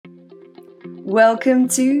Welcome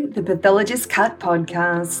to the Pathologist Cut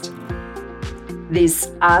podcast. This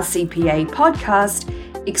RCPA podcast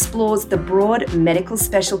explores the broad medical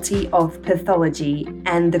specialty of pathology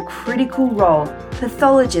and the critical role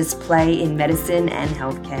pathologists play in medicine and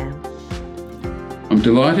healthcare. I'm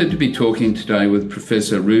delighted to be talking today with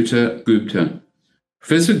Professor Ruta Gupta.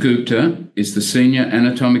 Professor Gupta is the Senior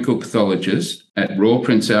Anatomical Pathologist at Royal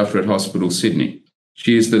Prince Alfred Hospital, Sydney.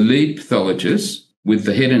 She is the lead pathologist with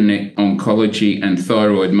the Head and Neck Oncology and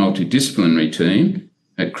Thyroid Multidisciplinary Team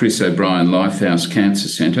at Chris O'Brien Lifehouse Cancer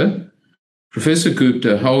Centre. Professor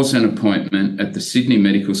Gupta holds an appointment at the Sydney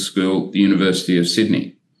Medical School, the University of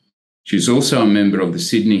Sydney. She is also a member of the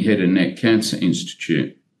Sydney Head and Neck Cancer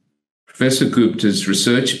Institute. Professor Gupta's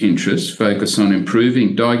research interests focus on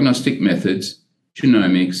improving diagnostic methods,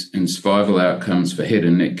 genomics, and survival outcomes for head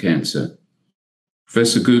and neck cancer.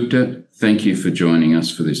 Professor Gupta, thank you for joining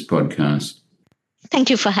us for this podcast.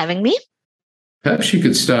 Thank you for having me. Perhaps you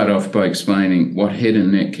could start off by explaining what head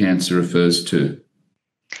and neck cancer refers to.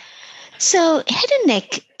 So, head and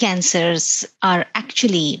neck cancers are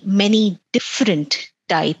actually many different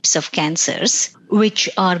types of cancers which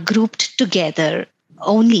are grouped together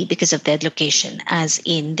only because of their location, as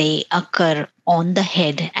in they occur on the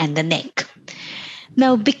head and the neck.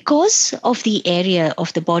 Now, because of the area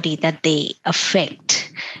of the body that they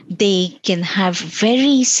affect, they can have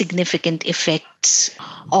very significant effects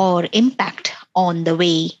or impact on the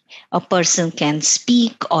way a person can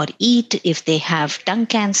speak or eat if they have tongue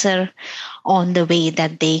cancer, on the way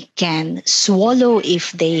that they can swallow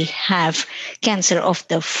if they have cancer of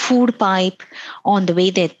the food pipe, on the way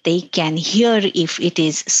that they can hear if it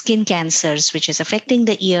is skin cancers which is affecting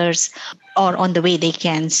the ears, or on the way they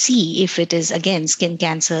can see if it is, again, skin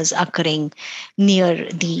cancers occurring near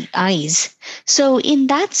the eyes. So in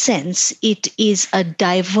that sense, it is a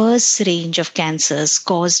diverse range of cancers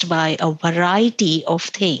caused by a variety of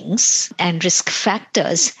things and risk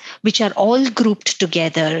factors, which are all grouped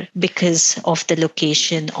together because of the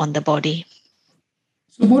location on the body.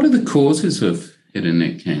 So what are the causes of head and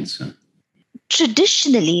neck cancer?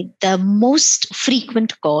 Traditionally, the most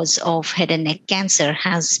frequent cause of head and neck cancer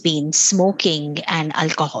has been smoking and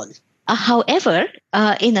alcohol. However,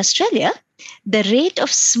 in Australia, the rate of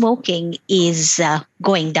smoking is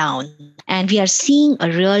going down, and we are seeing a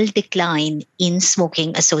real decline in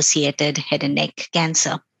smoking-associated head and neck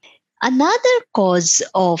cancer. Another cause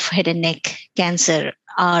of head and neck cancer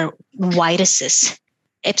are viruses.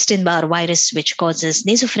 Epstein-Barr virus, which causes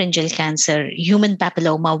nasopharyngeal cancer, human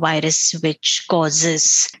papilloma virus, which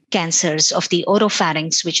causes cancers of the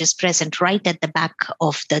oropharynx, which is present right at the back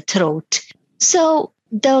of the throat. So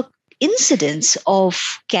the incidence of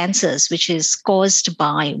cancers which is caused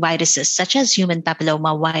by viruses such as human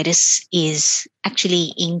papilloma virus is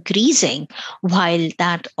actually increasing, while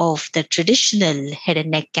that of the traditional head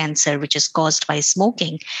and neck cancer, which is caused by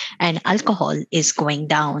smoking and alcohol, is going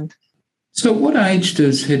down. So what age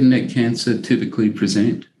does head and neck cancer typically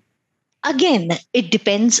present? Again, it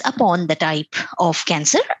depends upon the type of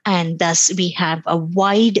cancer, and thus we have a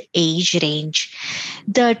wide age range.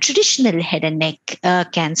 The traditional head and neck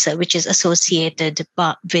cancer, which is associated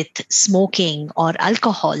with smoking or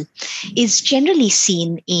alcohol, is generally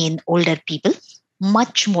seen in older people,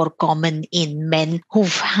 much more common in men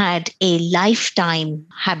who've had a lifetime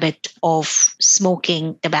habit of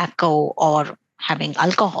smoking tobacco or having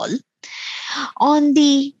alcohol. On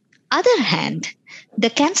the other hand, the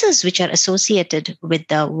cancers which are associated with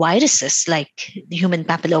the viruses, like the human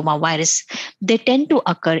papilloma virus, they tend to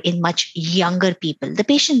occur in much younger people. The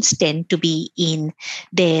patients tend to be in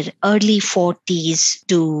their early 40s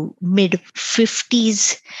to mid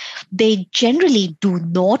 50s. They generally do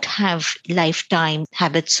not have lifetime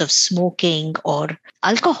habits of smoking or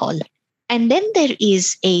alcohol. And then there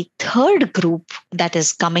is a third group that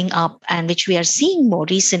is coming up and which we are seeing more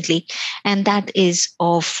recently, and that is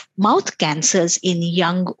of mouth cancers in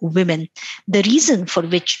young women, the reason for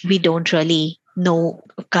which we don't really know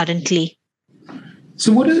currently.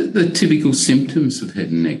 So what are the typical symptoms of head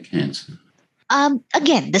and neck cancer?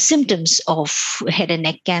 Again, the symptoms of head and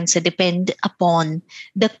neck cancer depend upon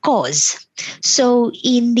the cause. So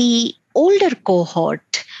in the older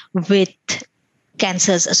cohort with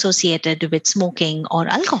cancers associated with smoking or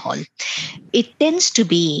alcohol, it tends to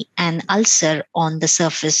be an ulcer on the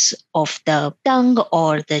surface of the tongue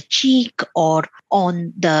or the cheek or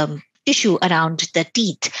on the tissue around the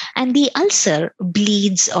teeth. And the ulcer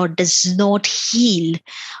bleeds or does not heal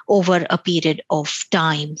over a period of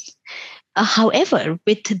time. However,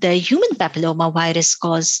 with the human papilloma virus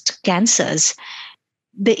caused cancers,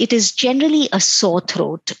 it is generally a sore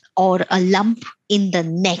throat or a lump in the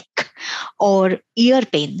neck or ear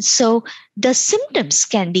pain. So the symptoms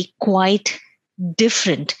can be quite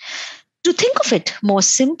different. To think of it more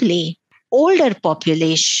simply, older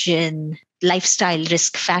population lifestyle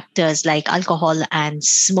risk factors like alcohol and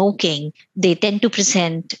smoking, they tend to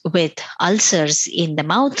present with ulcers in the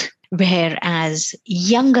mouth, whereas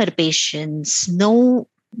younger patients, no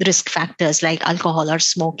risk factors like alcohol or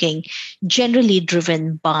smoking, generally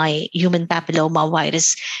driven by human papilloma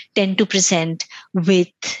virus, tend to present with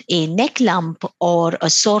a neck lump or a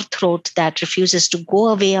sore throat that refuses to go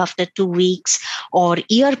away after 2 weeks, or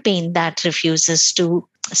ear pain that refuses to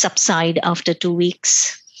subside after 2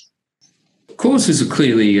 weeks. Causes are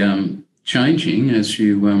clearly changing, as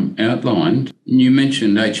you outlined. You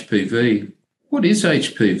mentioned HPV. What is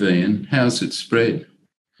HPV and how is it spread?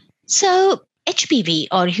 So HPV,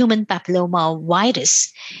 or human papilloma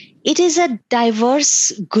virus, it is a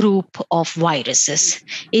diverse group of viruses.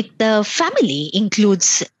 The family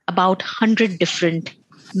includes about 100 different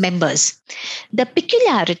members. The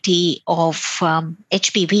peculiarity of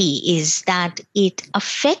HPV is that it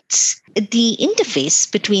affects the interface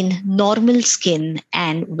between normal skin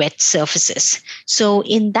and wet surfaces. So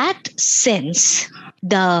in that sense,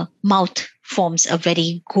 the mouth forms a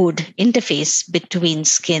very good interface between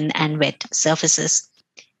skin and wet surfaces.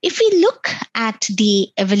 If we look at the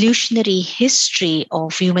evolutionary history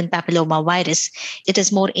of human papilloma virus, it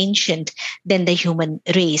is more ancient than the human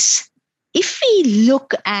race. If we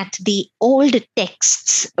look at the old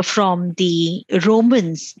texts from the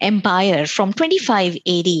Roman Empire from 25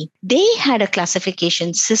 AD, they had a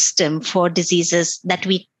classification system for diseases that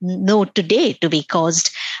we know today to be caused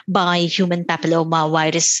by human papilloma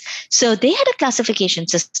virus. So they had a classification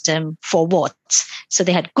system for warts. So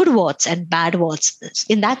they had good warts and bad warts.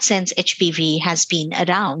 In that sense, HPV has been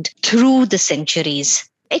around through the centuries.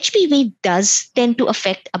 HPV does tend to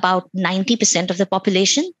affect about 90% of the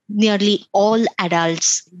population. Nearly all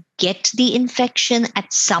adults get the infection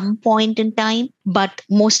at some point in time, but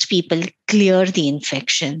most people clear the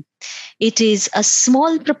infection. It is a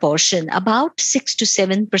small proportion, about 6 to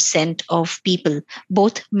 7% of people,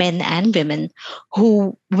 both men and women,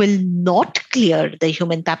 who will not clear the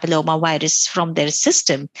human papilloma virus from their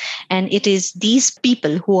system. And it is these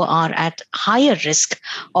people who are at higher risk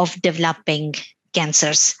of developing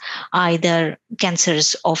cancers, either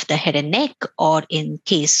cancers of the head and neck, or in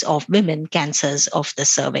case of women, cancers of the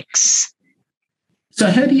cervix.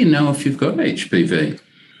 So how do you know if you've got HPV?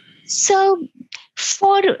 So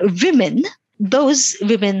for women, those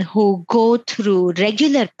women who go through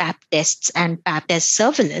regular Pap tests and Pap test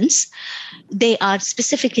surveillance, they are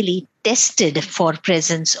specifically tested for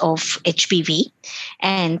presence of HPV,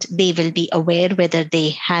 and they will be aware whether they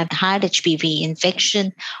have had HPV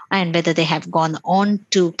infection and whether they have gone on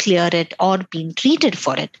to clear it or been treated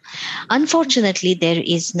for it. Unfortunately, there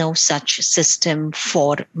is no such system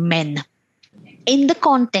for men. In the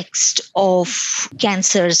context of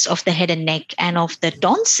cancers of the head and neck and of the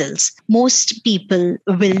tonsils, most people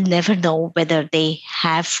will never know whether they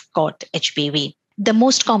have got HPV. The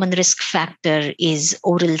most common risk factor is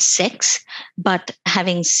oral sex. But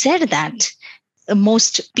having said that,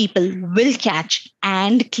 most people will catch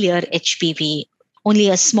and clear HPV. Only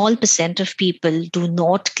a small percent of people do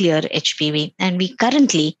not clear HPV. And we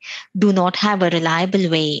currently do not have a reliable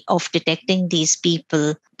way of detecting these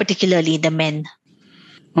people, particularly the men.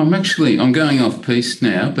 I'm going off piece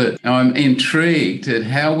now, but I'm intrigued at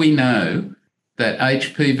how we know that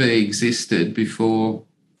HPV existed before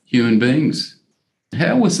human beings.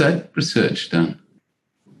 How was that research done?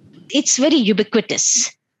 It's very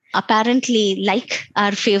ubiquitous. Apparently, like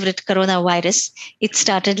our favorite coronavirus, it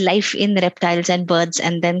started life in reptiles and birds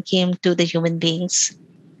and then came to the human beings.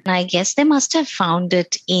 I guess they must have found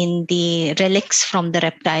it in the relics from the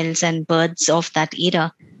reptiles and birds of that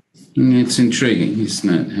era. It's intriguing, isn't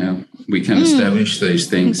it, how we can establish these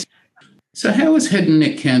things. So how is head and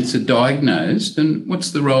neck cancer diagnosed, and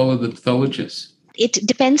what's the role of the pathologist? It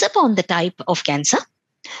depends upon the type of cancer.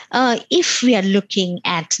 If we are looking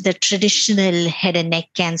at the traditional head and neck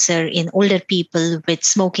cancer in older people with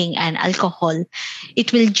smoking and alcohol,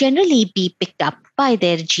 it will generally be picked up by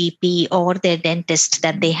their GP or their dentist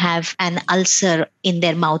that they have an ulcer in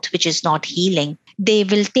their mouth which is not healing. They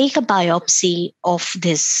will take a biopsy of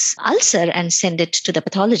this ulcer and send it to the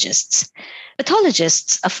pathologists.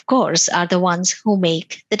 Pathologists, of course, are the ones who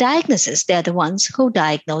make the diagnosis. They are the ones who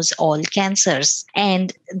diagnose all cancers.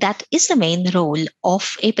 And that is the main role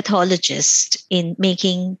of a pathologist in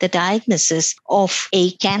making the diagnosis of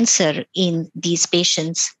a cancer in these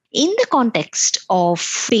patients. In the context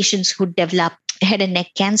of patients who develop head and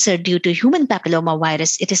neck cancer due to human papilloma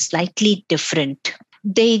virus, it is slightly different.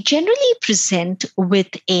 They generally present with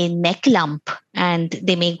a neck lump, and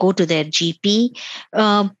they may go to their GP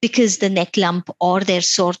because the neck lump or their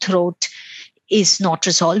sore throat is not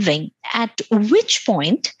resolving, at which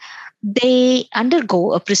point they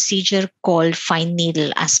undergo a procedure called fine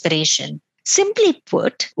needle aspiration. Simply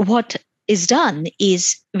put, what is done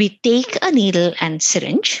is we take a needle and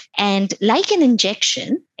syringe, and like an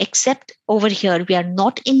injection, except over here, we are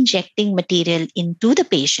not injecting material into the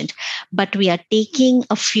patient, but we are taking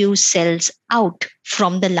a few cells out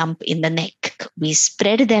from the lump in the neck. We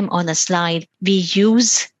spread them on a slide. We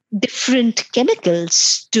use different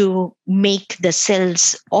chemicals to make the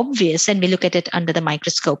cells obvious, and we look at it under the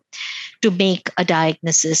microscope to make a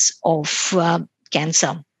diagnosis of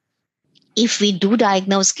cancer. If we do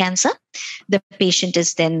diagnose cancer, the patient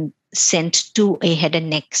is then sent to a head and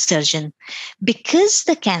neck surgeon. Because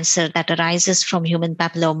the cancer that arises from human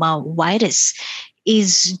papilloma virus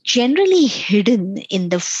is generally hidden in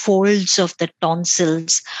the folds of the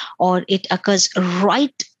tonsils, or it occurs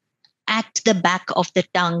right at the back of the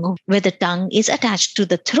tongue where the tongue is attached to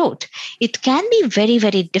the throat, it can be very,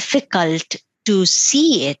 very difficult to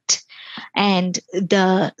see it. And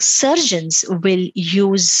the surgeons will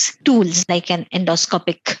use tools like an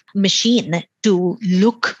endoscopic machine to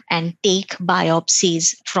look and take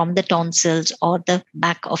biopsies from the tonsils or the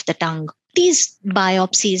back of the tongue. These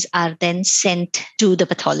biopsies are then sent to the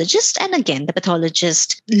pathologist. And again, the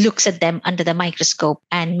pathologist looks at them under the microscope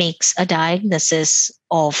and makes a diagnosis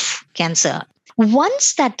of cancer.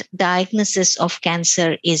 Once that diagnosis of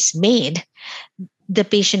cancer is made, the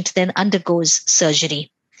patient then undergoes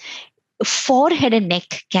surgery. For head and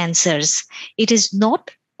neck cancers, it is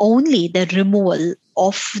not only the removal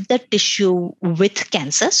of the tissue with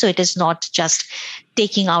cancer. So it is not just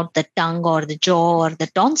taking out the tongue or the jaw or the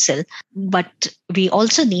tonsil, but we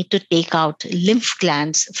also need to take out lymph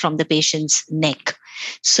glands from the patient's neck.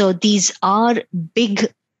 So these are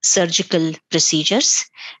big surgical procedures.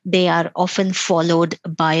 They are often followed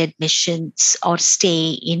by admissions or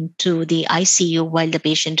stay into the ICU while the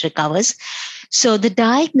patient recovers. So the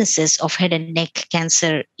diagnosis of head and neck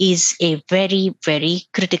cancer is a very, very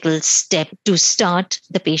critical step to start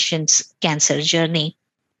the patient's cancer journey.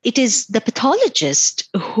 It is the pathologist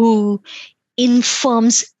who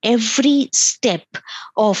informs every step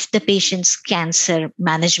of the patient's cancer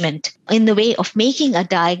management in the way of making a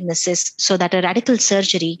diagnosis so that a radical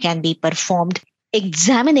surgery can be performed,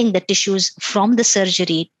 examining the tissues from the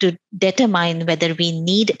surgery to determine whether we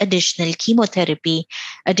need additional chemotherapy,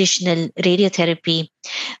 additional radiotherapy.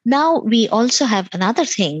 Now, we also have another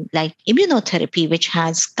thing like immunotherapy, which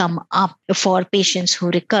has come up for patients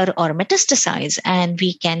who recur or metastasize, and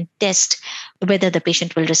we can test whether the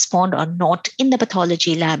patient will respond or not in the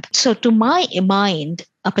pathology lab. So to my mind,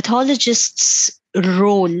 a pathologist's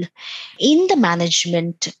role in the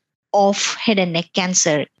management of head and neck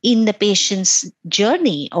cancer in the patient's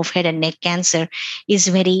journey of head and neck cancer is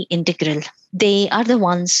very integral. They are the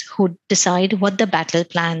ones who decide what the battle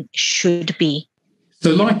plan should be.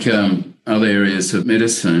 So like other areas of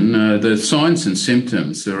medicine, the signs and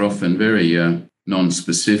symptoms are often very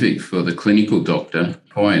non-specific for the clinical doctor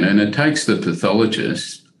point, and it takes the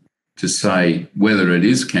pathologist to say whether it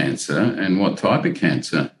is cancer and what type of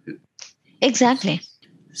cancer. Exactly.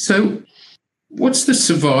 So what's the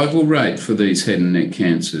survival rate for these head and neck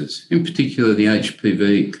cancers, in particular the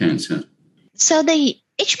HPV cancer? So the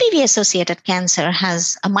HPV-associated cancer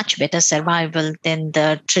has a much better survival than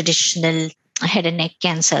the traditional head and neck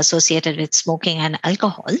cancer associated with smoking and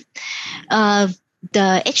alcohol.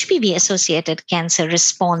 The HPV-associated cancer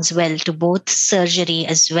responds well to both surgery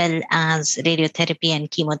as well as radiotherapy and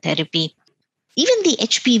chemotherapy. Even the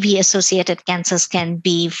HPV-associated cancers can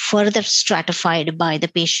be further stratified by the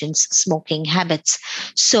patient's smoking habits.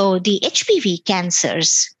 So the HPV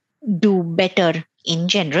cancers do better in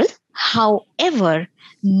general. However,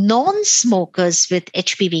 non-smokers with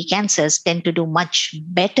HPV cancers tend to do much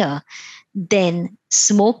better than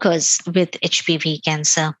smokers with HPV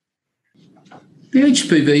cancer. The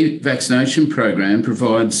HPV vaccination program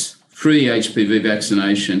provides free HPV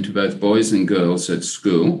vaccination to both boys and girls at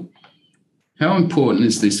school. How important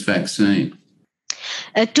is this vaccine?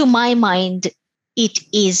 To my mind, it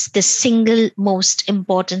is the single most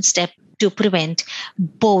important step to prevent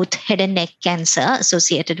both head and neck cancer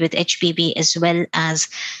associated with HPV as well as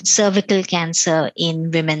cervical cancer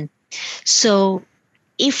in women. So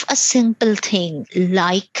if a simple thing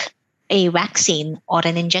like a vaccine or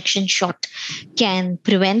an injection shot can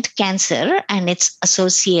prevent cancer and its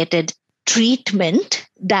associated treatment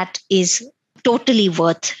that is totally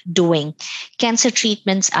worth doing. Cancer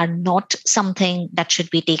treatments are not something that should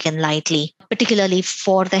be taken lightly, particularly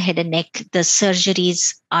for the head and neck. The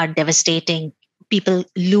surgeries are devastating. People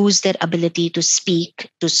lose their ability to speak,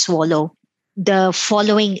 to swallow. The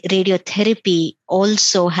following radiotherapy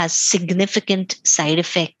also has significant side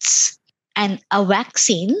effects, and a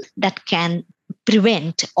vaccine that can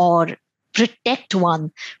prevent or protect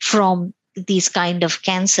one from these kind of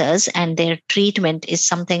cancers and their treatment is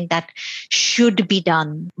something that should be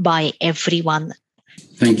done by everyone.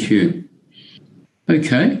 Thank you.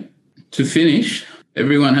 Okay, to finish,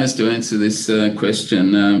 everyone has to answer this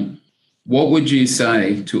question. What would you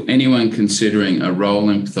say to anyone considering a role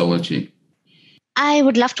in pathology? I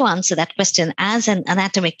would love to answer that question as an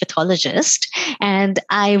anatomic pathologist, and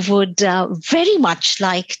I would very much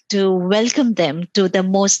like to welcome them to the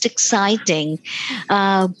most exciting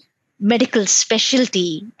medical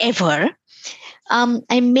specialty ever.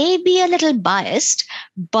 I may be a little biased,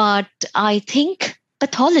 but I think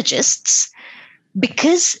pathologists,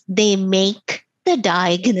 because they make the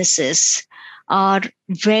diagnosis, are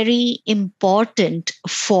very important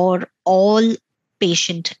for all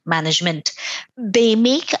patient management. They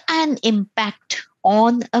make an impact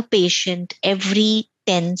on a patient every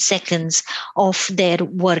 10 seconds of their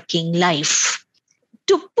working life.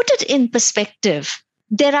 To put it in perspective,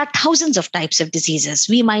 there are thousands of types of diseases.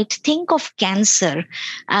 We might think of cancer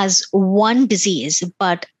as one disease,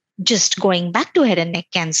 but just going back to head and neck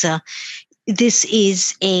cancer, this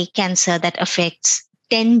is a cancer that affects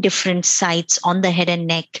 10 different sites on the head and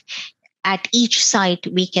neck. At each site,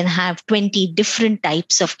 we can have 20 different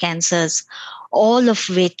types of cancers, all of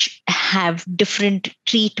which have different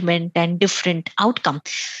treatment and different outcome.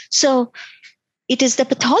 So it is the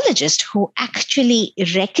pathologist who actually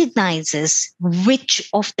recognizes which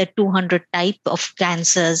of the 200 type of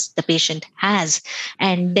cancers the patient has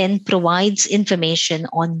and then provides information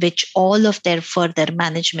on which all of their further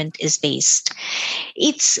management is based.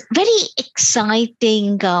 It's very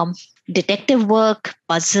exciting detective work,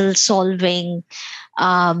 puzzle solving,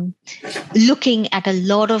 looking at a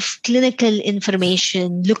lot of clinical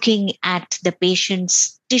information, looking at the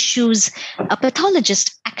patient's tissues. A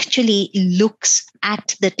pathologist actually looks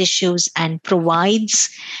at the tissues and provides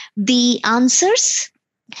the answers.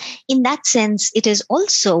 In that sense, it is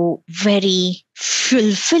also very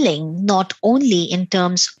fulfilling, not only in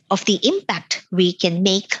terms of the impact we can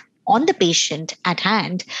make on the patient at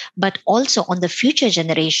hand, but also on the future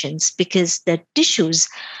generations, because the tissues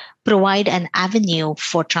provide an avenue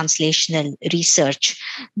for translational research.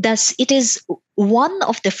 Thus, it is one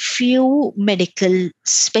of the few medical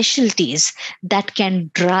specialties that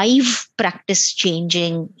can drive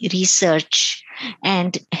practice-changing research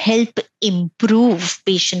and help improve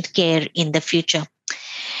patient care in the future.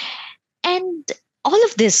 And all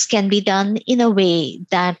of this can be done in a way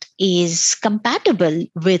that is compatible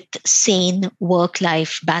with sane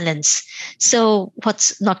work-life balance. So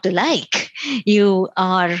what's not to like? You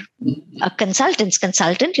are a consultant's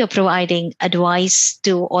consultant. You're providing advice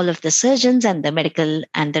to all of the surgeons and the medical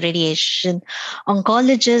and the radiation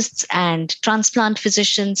oncologists and transplant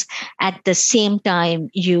physicians. At the same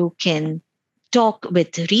time, you can talk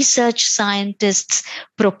with research scientists,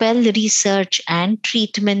 propel research and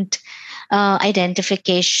treatment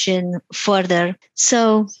identification further.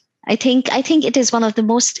 So I think it is one of the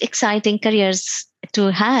most exciting careers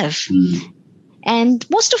to have. And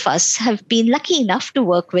most of us have been lucky enough to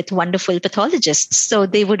work with wonderful pathologists, so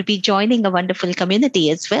they would be joining a wonderful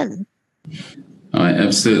community as well. I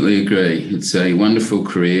absolutely agree. It's a wonderful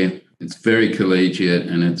career. It's very collegiate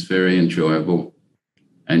and it's very enjoyable.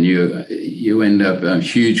 And you end up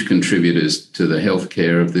huge contributors to the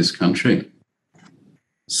healthcare of this country.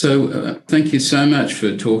 So thank you so much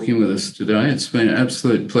for talking with us today. It's been an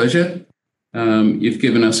absolute pleasure. You've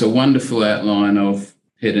given us a wonderful outline of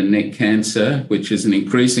head and neck cancer, which is an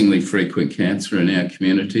increasingly frequent cancer in our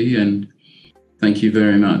community. And thank you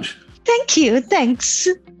very much. Thank you. Thanks.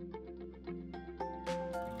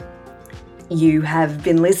 You have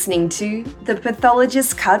been listening to the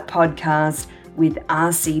Pathologist Cut podcast with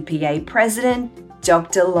RCPA President,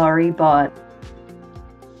 Dr. Laurie Bott.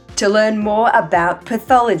 To learn more about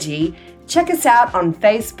pathology, check us out on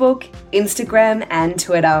Facebook, Instagram, and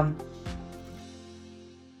Twitter.